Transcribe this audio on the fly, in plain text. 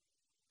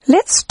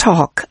Let's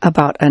talk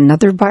about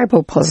another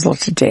Bible puzzle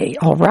today,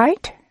 all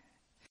right?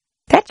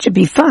 That should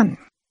be fun.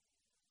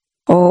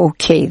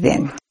 Okay,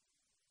 then.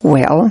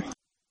 Well,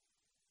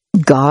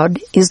 God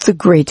is the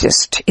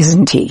greatest,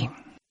 isn't He?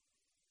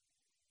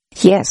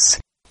 Yes,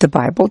 the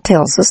Bible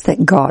tells us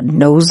that God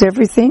knows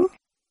everything.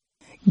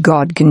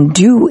 God can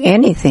do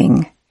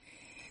anything.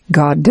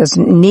 God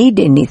doesn't need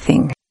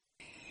anything.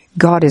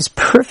 God is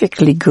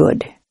perfectly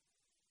good.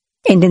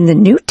 And in the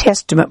New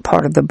Testament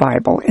part of the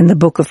Bible, in the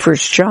book of 1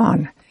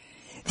 John,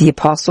 the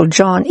Apostle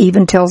John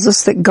even tells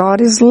us that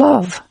God is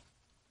love.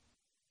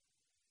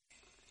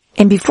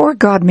 And before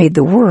God made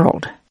the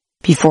world,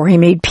 before He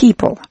made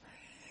people,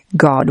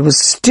 God was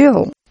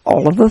still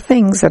all of the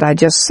things that I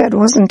just said,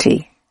 wasn't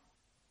He?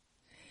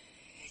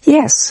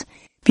 Yes,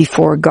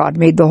 before God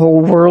made the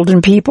whole world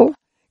and people,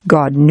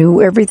 God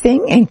knew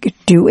everything and could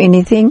do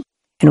anything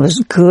and was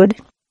good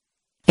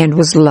and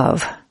was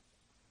love.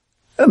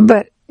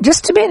 But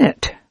just a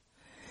minute.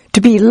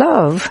 To be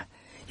love,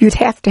 you'd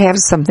have to have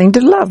something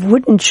to love,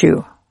 wouldn't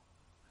you?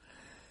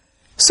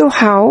 So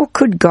how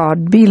could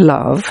God be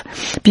love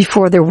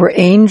before there were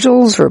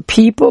angels or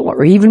people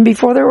or even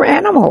before there were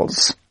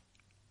animals?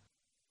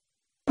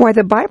 Why,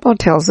 the Bible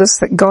tells us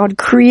that God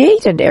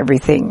created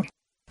everything,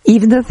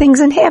 even the things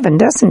in heaven,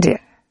 doesn't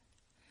it?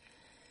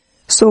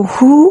 So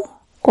who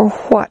or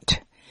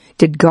what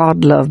did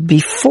God love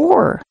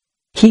before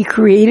He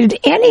created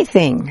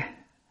anything?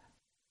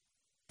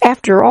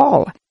 After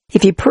all,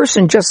 if a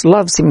person just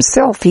loves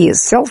himself, he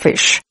is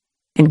selfish.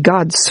 And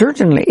God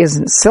certainly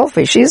isn't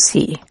selfish, is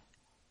He?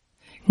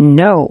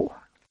 No.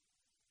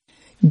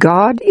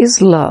 God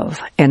is love,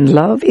 and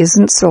love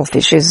isn't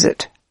selfish, is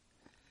it?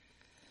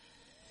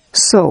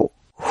 So,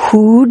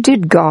 who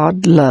did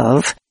God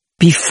love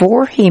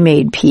before He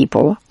made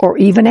people or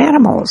even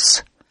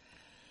animals?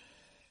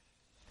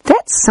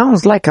 That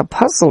sounds like a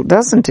puzzle,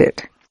 doesn't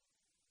it?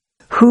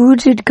 Who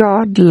did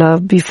God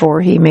love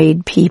before He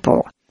made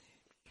people?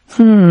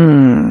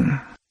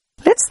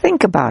 Let's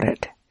think about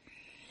it.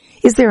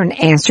 Is there an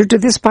answer to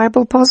this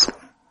Bible puzzle?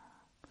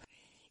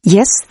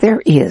 Yes,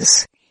 there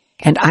is.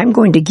 And I'm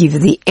going to give you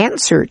the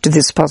answer to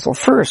this puzzle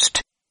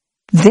first.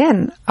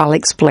 Then I'll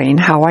explain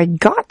how I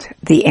got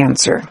the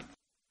answer.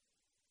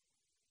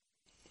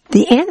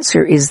 The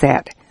answer is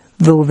that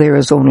though there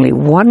is only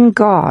one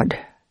God,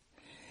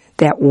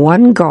 that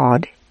one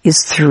God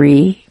is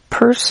three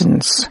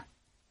persons.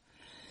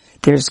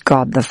 There's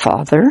God the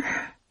Father,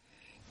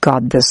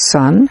 God the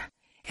Son,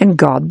 and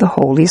God the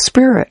Holy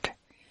Spirit.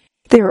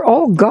 They're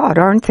all God,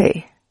 aren't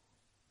they?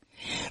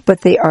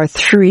 But they are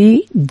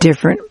three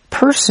different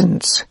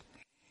persons.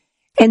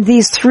 And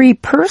these three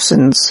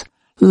persons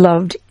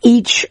loved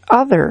each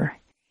other,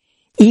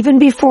 even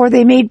before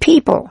they made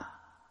people.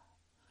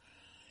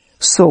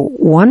 So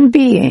one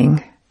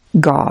being,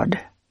 God,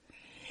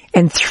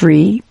 and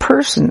three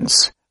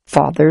persons,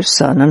 Father,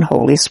 Son, and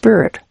Holy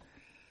Spirit.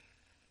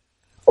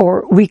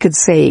 Or we could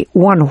say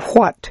one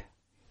what,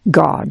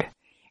 God,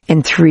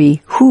 and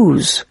three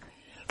whose,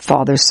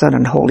 Father, Son,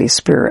 and Holy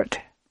Spirit.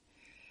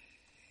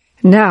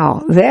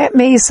 Now, that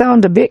may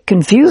sound a bit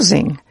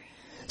confusing,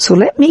 so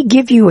let me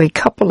give you a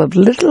couple of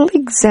little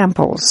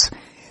examples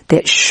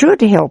that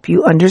should help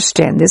you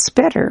understand this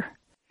better.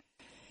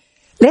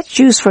 Let's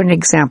use for an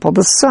example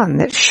the sun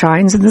that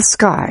shines in the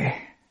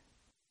sky.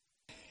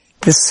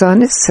 The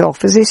sun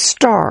itself is a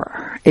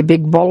star, a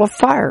big ball of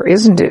fire,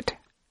 isn't it?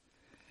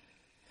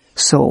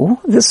 So,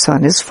 the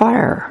sun is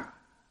fire.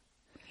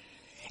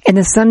 And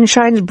the sun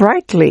shines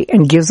brightly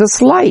and gives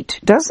us light,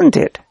 doesn't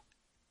it?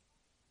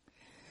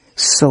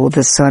 So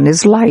the sun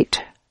is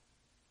light.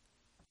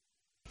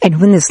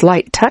 And when this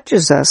light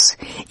touches us,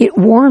 it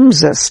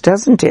warms us,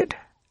 doesn't it?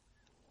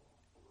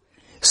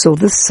 So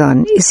the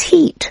sun is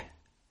heat.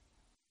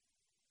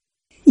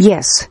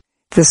 Yes,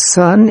 the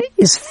sun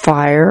is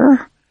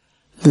fire,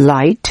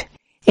 light,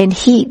 and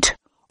heat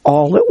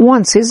all at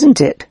once, isn't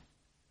it?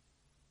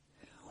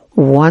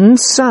 One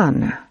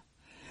sun,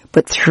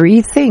 but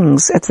three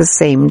things at the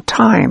same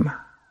time.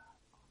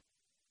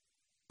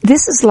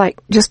 This is like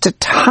just a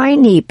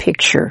tiny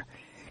picture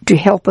to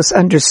help us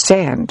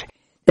understand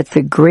that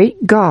the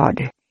great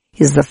God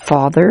is the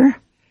Father,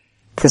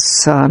 the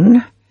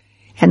Son,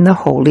 and the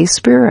Holy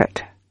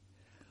Spirit.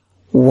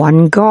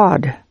 One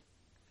God,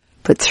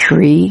 but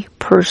three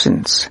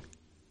persons.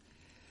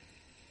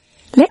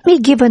 Let me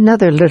give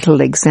another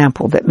little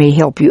example that may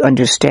help you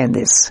understand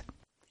this.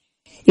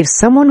 If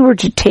someone were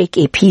to take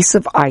a piece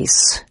of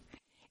ice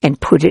and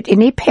put it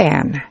in a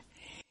pan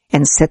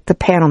and set the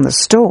pan on the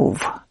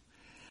stove,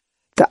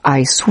 the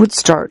ice would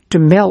start to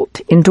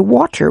melt into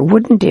water,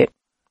 wouldn't it?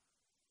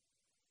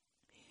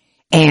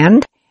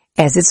 And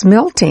as it's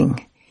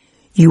melting,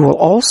 you will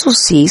also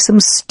see some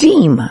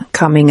steam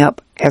coming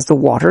up as the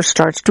water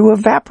starts to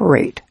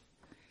evaporate.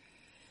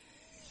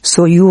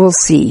 So you will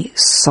see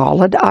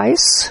solid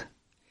ice,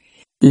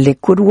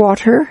 liquid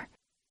water,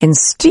 and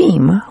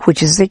steam,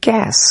 which is a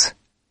gas.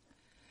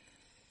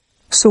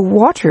 So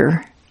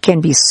water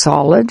can be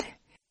solid,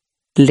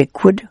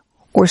 liquid,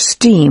 or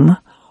steam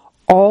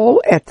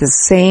all at the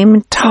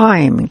same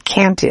time,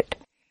 can't it?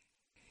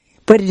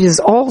 But it is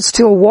all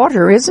still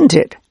water, isn't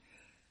it?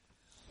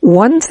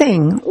 One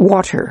thing,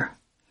 water,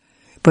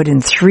 but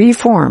in three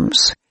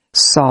forms,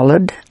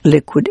 solid,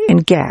 liquid,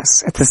 and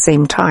gas at the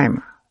same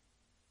time.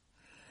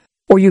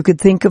 Or you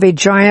could think of a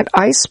giant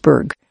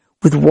iceberg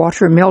with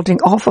water melting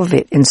off of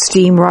it and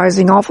steam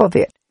rising off of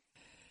it.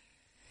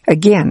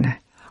 Again,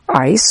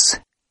 ice,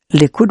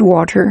 liquid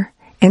water,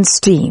 and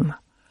steam,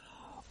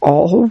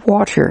 all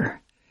water,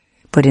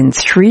 but in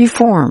three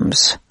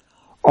forms,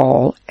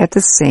 all at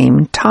the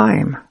same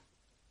time.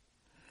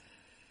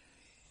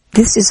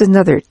 This is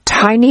another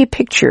tiny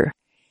picture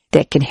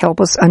that can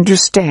help us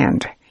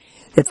understand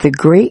that the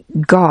great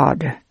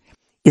God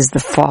is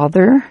the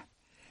Father,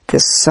 the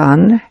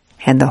Son,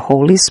 and the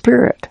Holy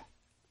Spirit.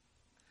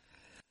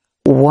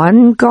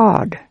 One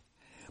God,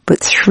 but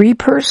three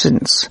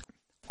persons,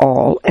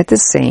 all at the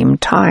same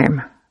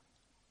time.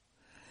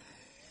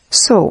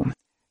 So,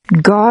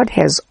 God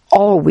has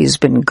always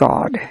been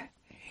God,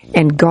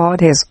 and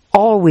God has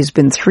always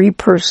been three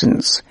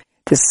persons,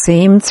 the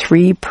same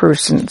three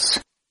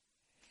persons.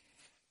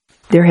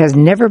 There has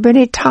never been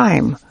a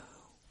time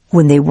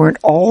when they weren't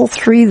all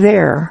three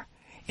there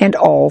and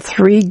all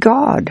three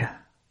God.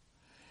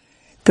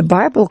 The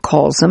Bible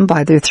calls them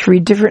by their three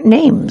different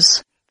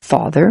names,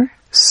 Father,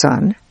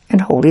 Son,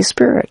 and Holy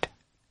Spirit.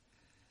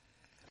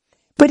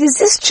 But is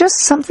this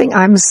just something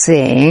I'm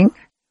saying,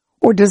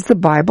 or does the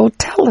Bible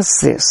tell us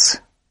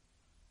this?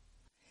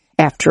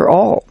 After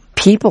all,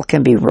 people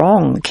can be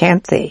wrong,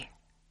 can't they?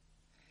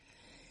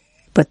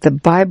 But the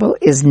Bible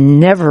is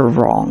never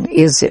wrong,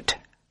 is it?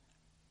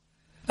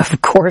 Of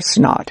course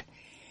not.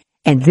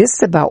 And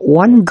this about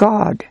one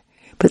God,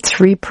 but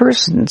three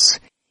persons,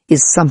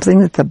 is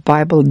something that the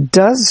Bible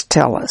does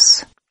tell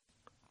us.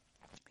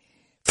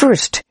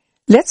 First,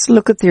 let's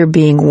look at there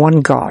being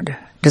one God.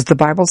 Does the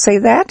Bible say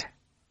that?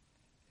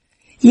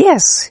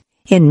 Yes,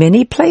 in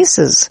many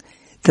places,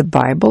 the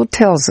Bible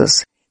tells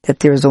us that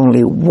there's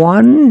only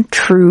one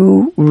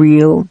true,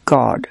 real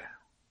God.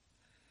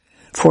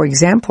 For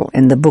example,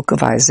 in the book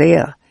of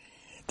Isaiah,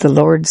 the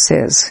Lord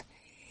says,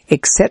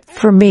 "Except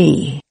for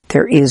me,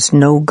 there is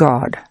no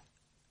God."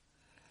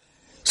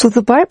 So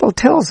the Bible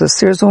tells us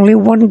there's only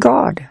one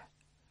God.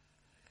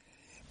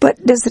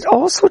 But does it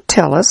also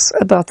tell us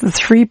about the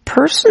three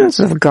persons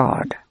of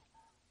God?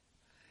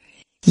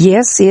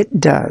 Yes, it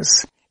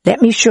does.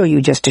 Let me show you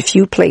just a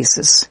few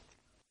places.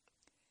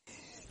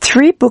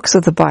 3 books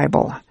of the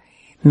Bible,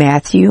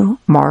 Matthew,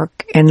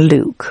 Mark, and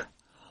Luke,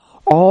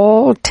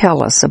 all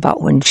tell us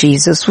about when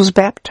Jesus was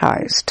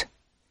baptized.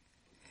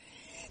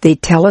 They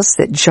tell us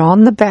that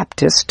John the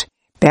Baptist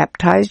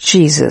baptized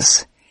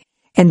Jesus,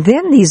 and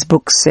then these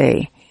books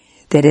say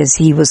that as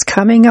he was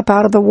coming up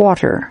out of the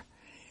water,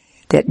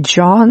 that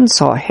John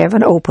saw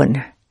heaven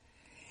open,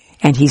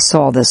 and he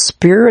saw the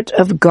Spirit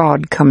of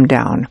God come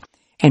down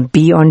and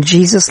be on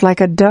Jesus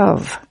like a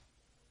dove.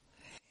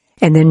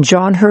 And then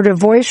John heard a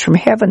voice from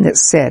heaven that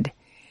said,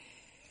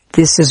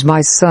 "This is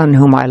my Son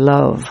whom I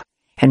love,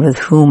 and with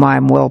whom I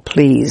am well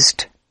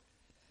pleased."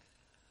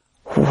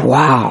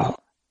 Wow!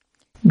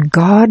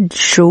 God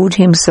showed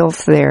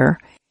himself there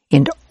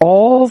in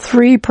all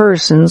three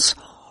persons,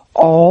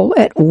 all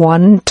at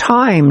one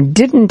time,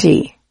 didn't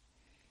he?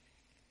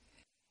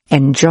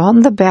 And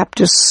John the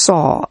Baptist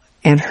saw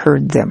and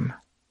heard them.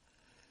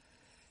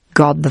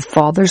 God the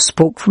Father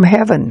spoke from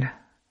heaven.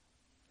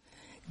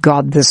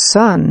 God the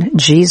Son,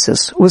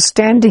 Jesus, was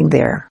standing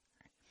there.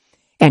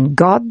 And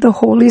God the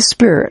Holy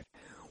Spirit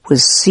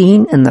was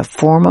seen in the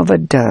form of a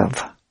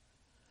dove.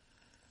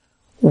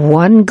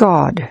 One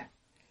God,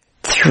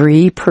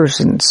 three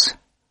persons.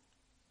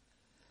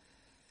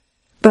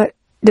 But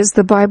does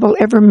the Bible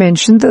ever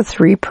mention the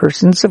three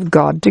persons of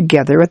God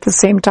together at the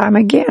same time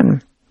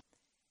again?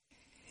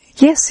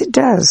 Yes, it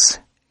does.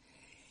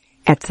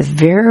 At the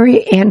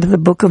very end of the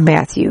book of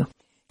Matthew,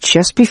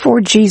 just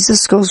before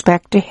Jesus goes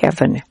back to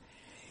heaven,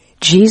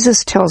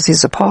 Jesus tells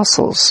his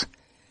apostles,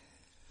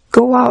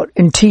 "Go out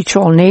and teach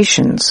all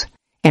nations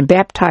and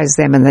baptize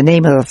them in the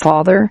name of the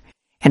Father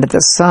and of the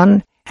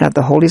Son and of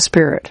the Holy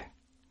Spirit."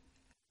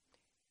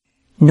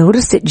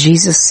 Notice that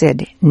Jesus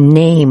said,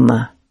 "Name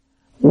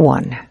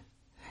one,"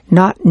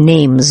 not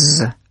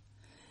names.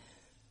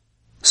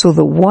 So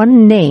the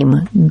one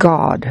name,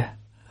 God,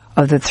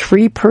 of the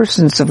three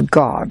persons of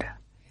God,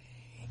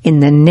 in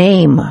the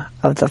name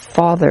of the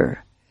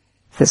Father,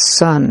 the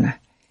Son,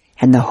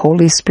 and the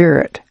Holy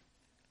Spirit.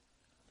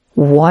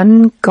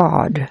 One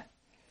God,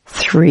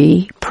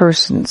 three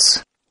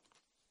persons.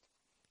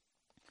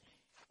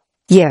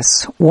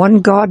 Yes, one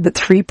God but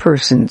three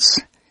persons,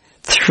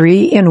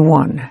 three in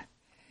one.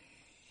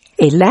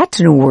 A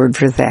Latin word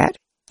for that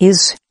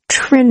is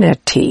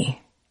Trinity.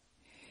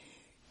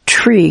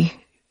 Tri,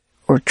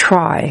 or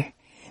tri,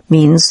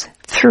 means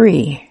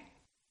three.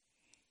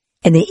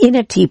 And the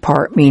inity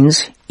part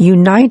means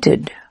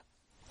united,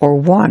 or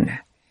one.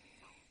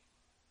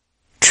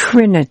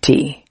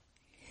 Trinity,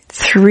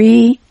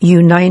 three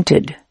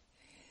united,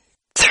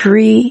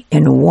 three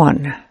in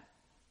one.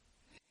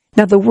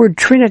 Now the word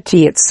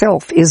Trinity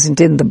itself isn't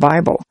in the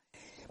Bible,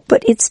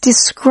 but it's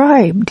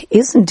described,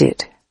 isn't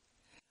it?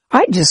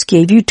 I just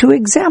gave you 2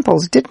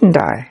 examples, didn't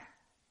I?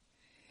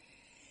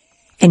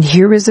 And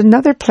here is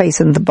another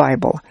place in the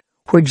Bible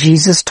where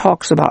Jesus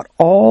talks about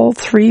all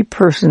 3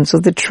 persons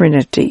of the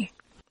Trinity.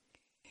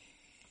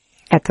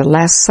 At the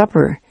Last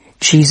Supper,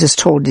 Jesus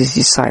told his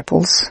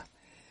disciples,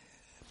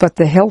 "But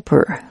the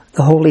Helper,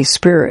 the Holy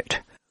Spirit,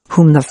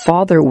 whom the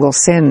Father will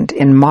send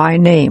in my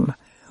name,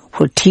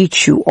 will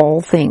teach you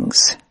all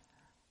things."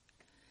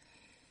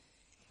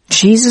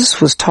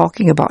 Jesus was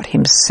talking about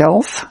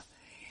himself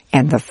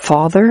and the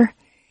Father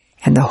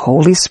and the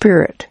Holy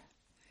Spirit,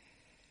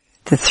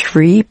 the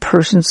 3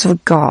 persons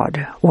of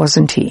God,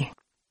 wasn't he?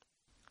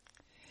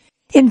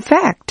 In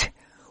fact,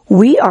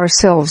 we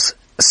ourselves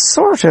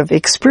sort of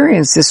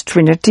experience this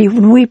Trinity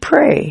when we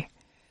pray.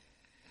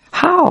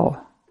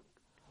 How?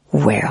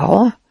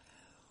 Well,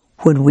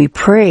 when we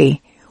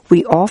pray,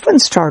 we often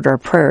start our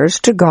prayers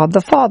to God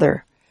the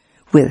Father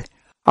with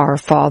 "Our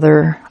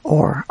Father"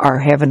 or "Our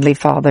Heavenly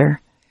Father."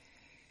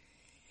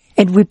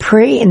 And we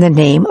pray in the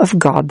name of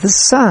God the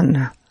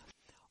Son,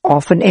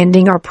 often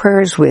ending our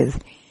prayers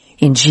with,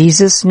 "In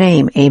Jesus'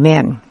 name,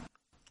 Amen."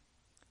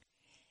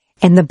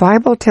 And the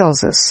Bible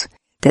tells us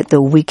that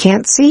though we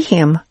can't see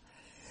him,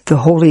 the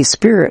Holy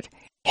Spirit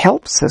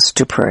helps us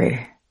to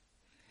pray.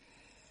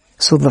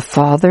 So the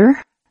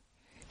Father,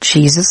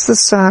 Jesus the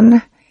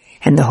Son,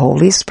 and the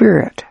Holy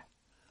Spirit,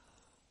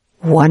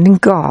 one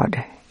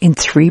God in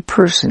 3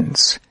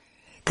 persons,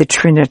 the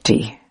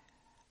Trinity.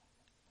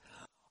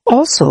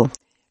 Also,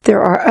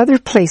 there are other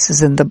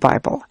places in the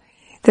Bible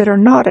that are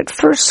not at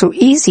first so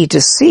easy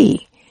to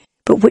see,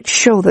 but which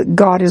show that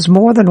God is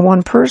more than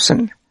one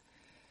person.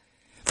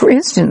 For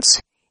instance,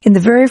 in the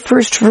very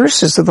first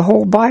verses of the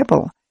whole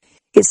Bible,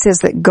 it says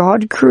that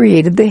God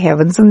created the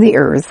heavens and the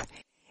earth,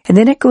 and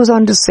then it goes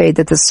on to say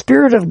that the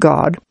Spirit of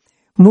God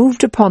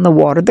moved upon the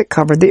water that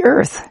covered the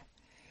earth.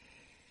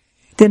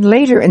 Then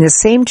later in the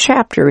same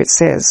chapter it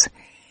says,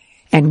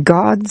 "And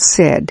God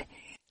said,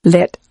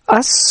 let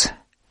us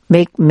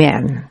make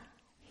men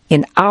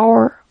in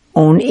our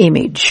own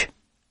image."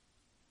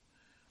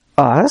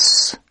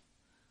 Us?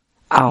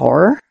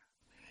 Our?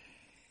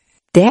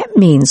 That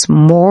means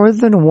more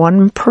than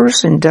one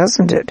person,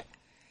 doesn't it?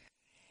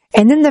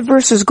 And then the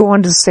verses go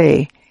on to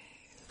say,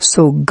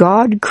 "So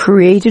God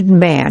created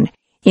man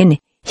in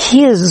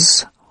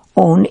his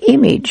own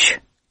image."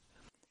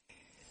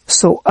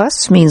 So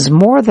us means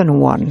more than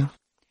one,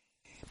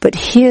 but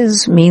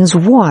his means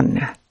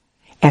one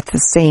at the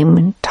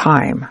same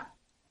time.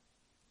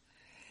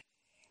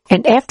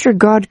 And after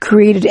God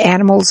created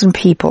animals and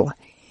people,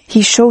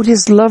 he showed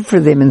his love for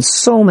them in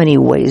so many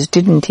ways,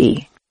 didn't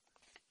he?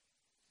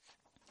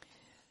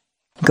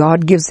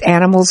 God gives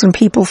animals and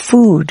people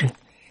food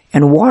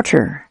and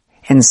water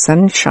and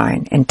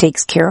sunshine and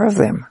takes care of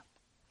them.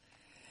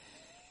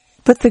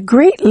 But the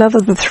great love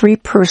of the 3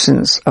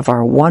 persons of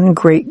our one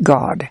great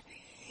God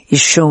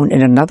is shown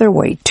in another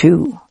way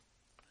too.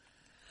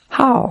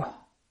 How?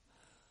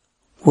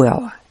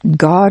 Well,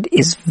 God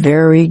is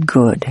very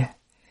good,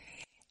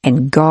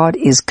 and God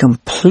is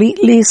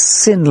completely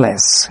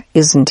sinless,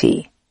 isn't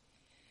he?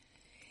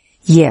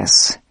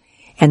 Yes,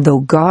 and though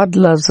God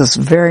loves us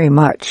very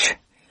much,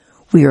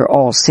 we are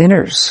all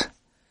sinners.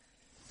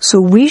 So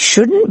we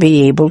shouldn't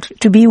be able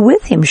to be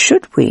with him,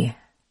 should we?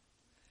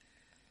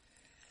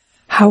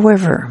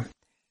 However,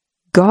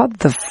 God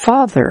the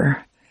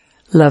Father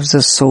loves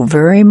us so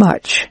very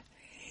much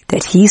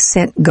that he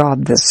sent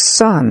God the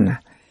Son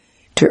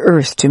to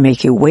earth to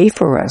make a way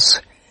for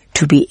us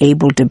to be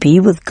able to be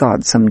with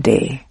God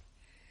someday.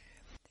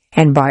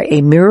 And by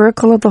a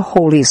miracle of the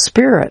Holy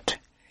Spirit,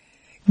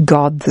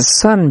 God the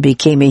Son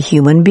became a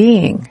human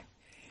being.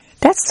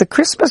 That's the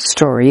Christmas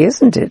story,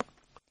 isn't it?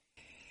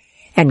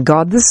 And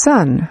God the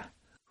Son,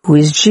 who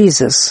is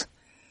Jesus,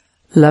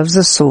 loves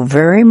us so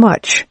very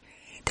much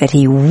that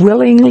he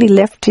willingly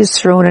left his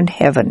throne in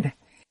heaven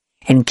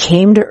and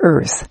came to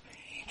earth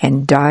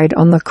and died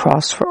on the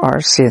cross for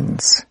our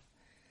sins.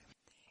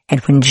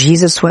 And when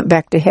Jesus went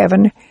back to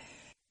heaven,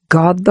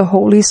 God the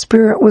Holy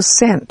Spirit was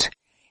sent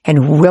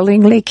and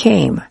willingly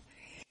came.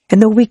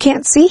 And though we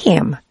can't see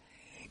him,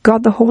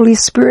 God the Holy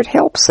Spirit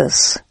helps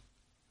us.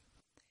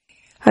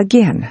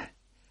 Again,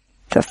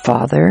 the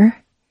Father,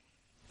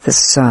 the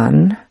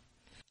Son,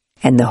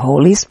 and the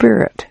Holy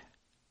Spirit.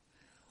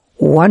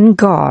 One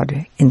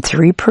God in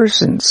 3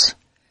 persons,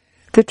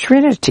 the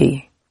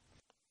Trinity.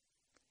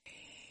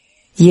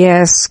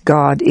 Yes,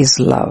 God is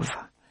love.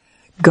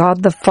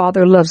 God the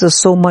Father loves us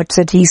so much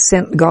that he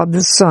sent God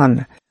the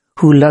Son,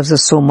 who loves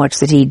us so much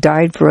that he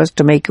died for us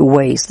to make a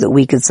way so that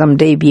we could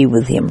someday be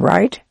with him,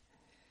 right?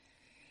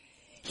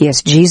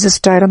 Yes, Jesus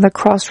died on the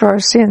cross for our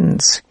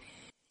sins.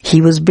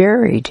 He was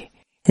buried,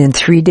 and then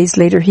 3 days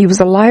later he was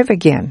alive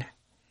again.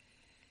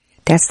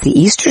 That's the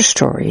Easter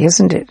story,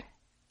 isn't it?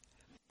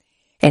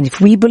 And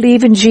if we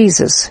believe in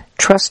Jesus,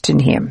 trust in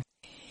him,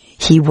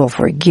 he will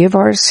forgive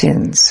our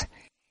sins,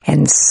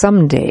 and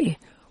someday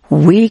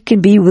we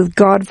can be with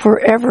God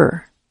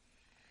forever.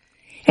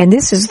 And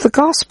this is the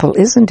gospel,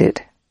 isn't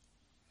it?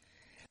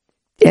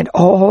 And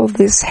all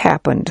this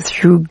happened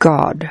through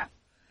God,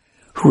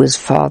 who is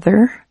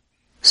Father,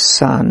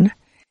 Son,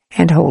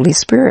 and Holy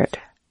Spirit.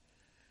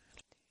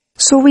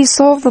 So we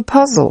solved the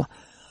puzzle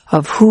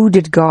of who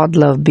did God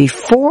love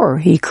before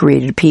He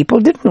created people,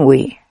 didn't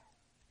we?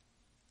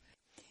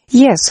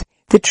 Yes,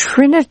 the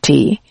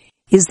Trinity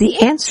is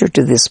the answer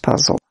to this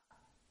puzzle.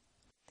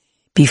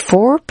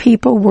 Before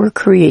people were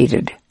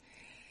created,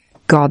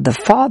 God the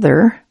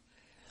Father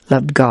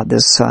loved God the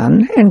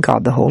Son and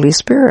God the Holy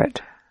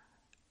Spirit.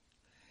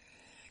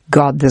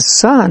 God the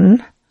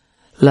Son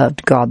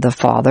loved God the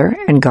Father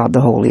and God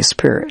the Holy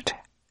Spirit.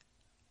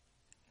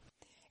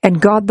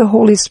 And God the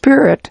Holy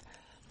Spirit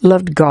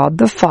loved God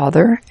the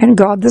Father and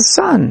God the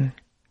Son.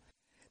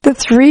 The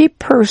three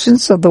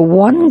persons of the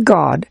one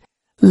God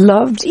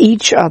loved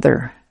each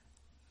other.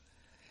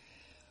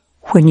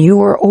 When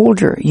you are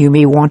older, you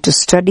may want to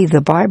study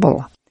the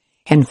Bible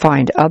and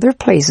find other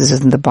places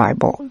in the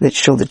Bible that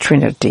show the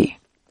Trinity.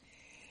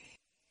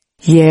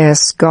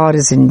 Yes, God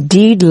is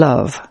indeed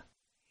love,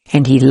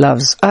 and He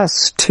loves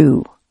us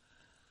too.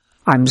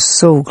 I'm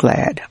so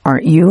glad,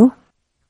 aren't you?